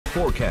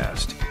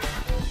forecast.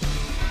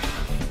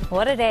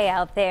 What a day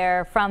out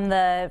there, from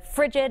the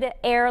frigid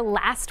air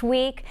last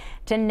week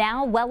to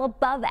now well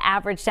above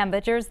average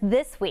temperatures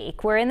this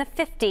week. We're in the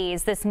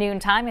 50s this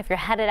noontime if you're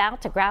headed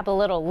out to grab a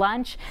little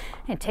lunch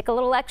and take a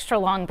little extra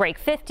long break.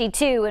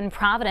 52 in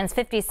Providence,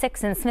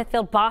 56 in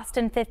Smithfield,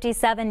 Boston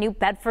 57, New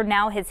Bedford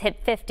now has hit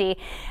 50.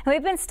 And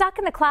we've been stuck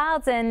in the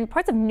clouds in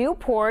parts of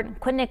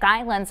Newport, Quinnipiac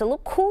Islands, a little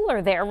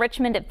cooler there.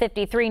 Richmond at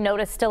 53,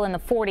 notice still in the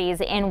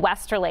 40s in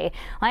Westerly.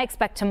 I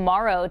expect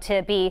tomorrow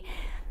to be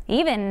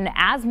even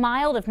as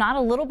mild, if not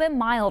a little bit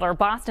milder.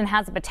 Boston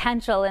has the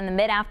potential in the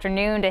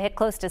mid-afternoon to hit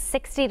close to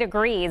 60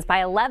 degrees.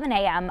 By 11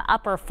 a.m.,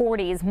 upper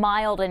 40s,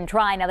 mild and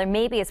dry. Now, there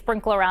may be a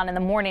sprinkle around in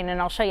the morning,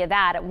 and I'll show you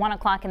that at 1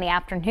 o'clock in the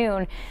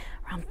afternoon.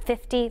 Around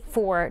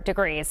 54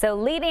 degrees. So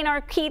leading our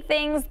key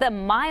things, the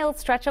mild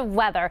stretch of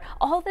weather.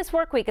 All this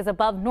work week is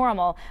above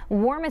normal.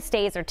 Warmest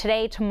days are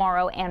today,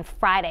 tomorrow, and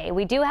Friday.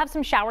 We do have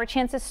some shower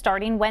chances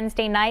starting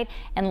Wednesday night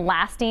and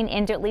lasting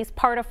into at least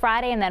part of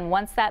Friday. And then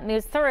once that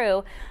moves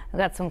through, we've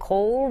got some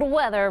cold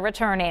weather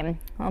returning.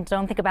 Well,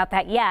 don't think about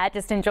that yet.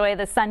 Just enjoy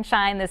the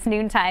sunshine this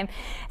noontime.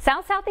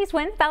 South-southeast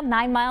winds about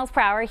 9 miles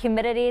per hour.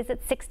 Humidity is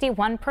at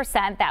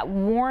 61%. That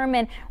warm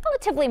and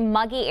relatively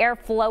muggy air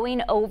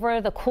flowing over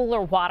the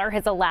cooler water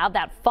has allowed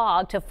that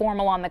fog to form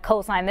along the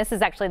coastline. This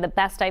is actually the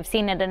best I've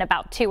seen it in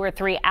about 2 or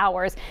 3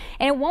 hours.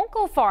 And it won't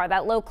go far,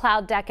 that low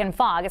cloud deck and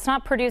fog. It's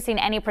not producing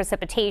any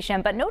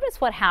precipitation, but notice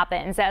what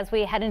happens as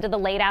we head into the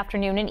late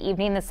afternoon and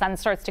evening. The sun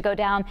starts to go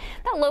down.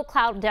 That low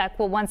cloud deck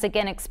will once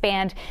again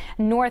expand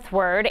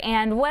northward,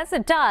 and as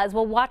it does,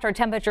 we'll watch our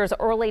temperatures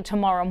early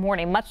tomorrow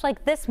morning. Much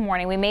like this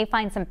morning, we may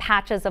find some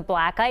patches of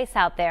black ice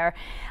out there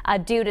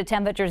due to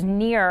temperatures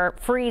near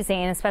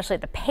freezing, especially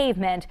at the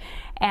pavement,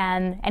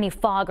 and any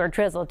fog or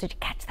drizzle. Did you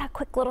catch that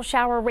quick little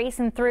shower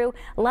racing through?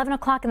 11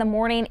 o'clock in the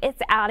morning,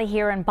 it's out of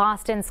here in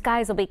Boston.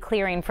 Skies will be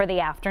clearing for the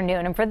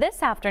afternoon. And for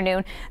this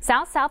afternoon,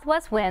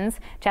 south-southwest winds,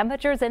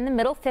 temperatures in the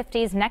middle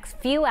 50s next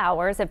few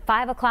hours. At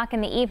 5 o'clock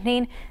in the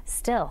evening,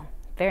 still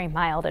very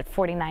mild at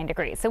 49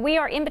 degrees. So we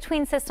are in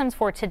between systems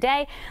for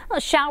today.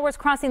 Showers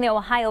crossing the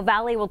Ohio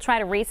Valley will try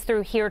to race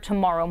through here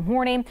tomorrow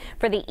morning.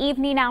 For the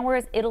evening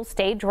hours, it'll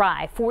stay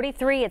dry.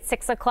 43 at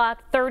 6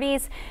 o'clock,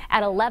 30s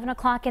at 11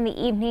 o'clock in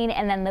the evening,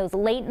 and then those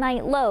late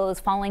night lows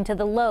falling to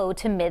the low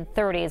to mid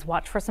 30s.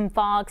 Watch for some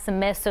fog, some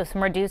mist, so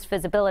some reduced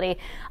visibility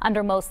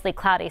under mostly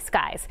cloudy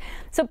skies.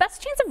 So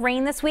best chance of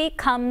rain this week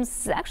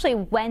comes actually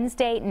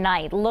Wednesday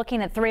night.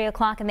 Looking at 3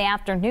 o'clock in the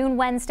afternoon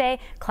Wednesday,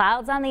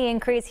 clouds on the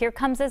increase. Here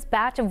comes this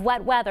batch of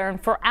wet weather,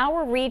 and for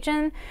our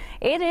region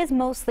it is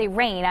mostly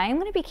rain. I am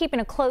going to be keeping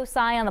a close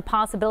eye on the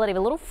possibility of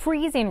a little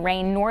freezing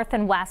rain north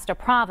and west of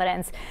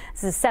Providence.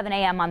 This is 7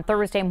 a.m. on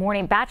Thursday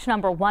morning. Batch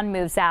number 1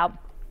 moves out.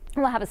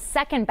 We'll have a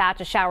second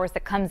batch of showers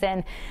that comes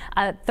in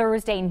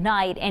Thursday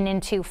night and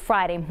into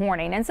Friday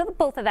morning. And so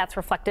both of that's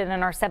reflected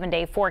in our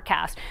 7-day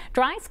forecast.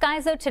 Dry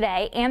skies though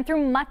today and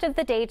through much of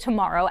the day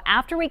tomorrow.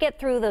 After we get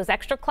through those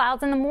extra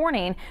clouds in the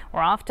morning,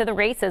 we're off to the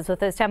races with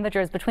those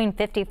temperatures between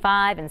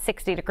 55 and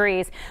 60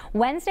 degrees.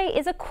 Wednesday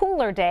is a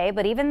cooler day,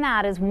 but even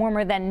that is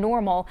warmer than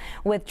normal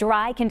with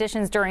dry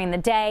conditions during the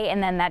day,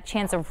 and then that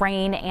chance of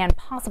rain and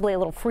possibly a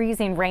little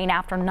freezing rain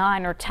after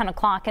 9 or 10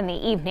 o'clock in the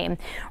evening.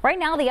 Right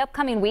now, the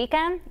upcoming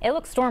weekend, it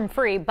looks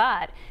storm-free,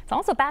 but it's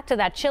also back to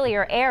that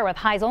chillier air with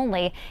highs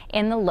only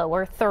in the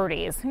lower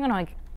 30s. I'm going to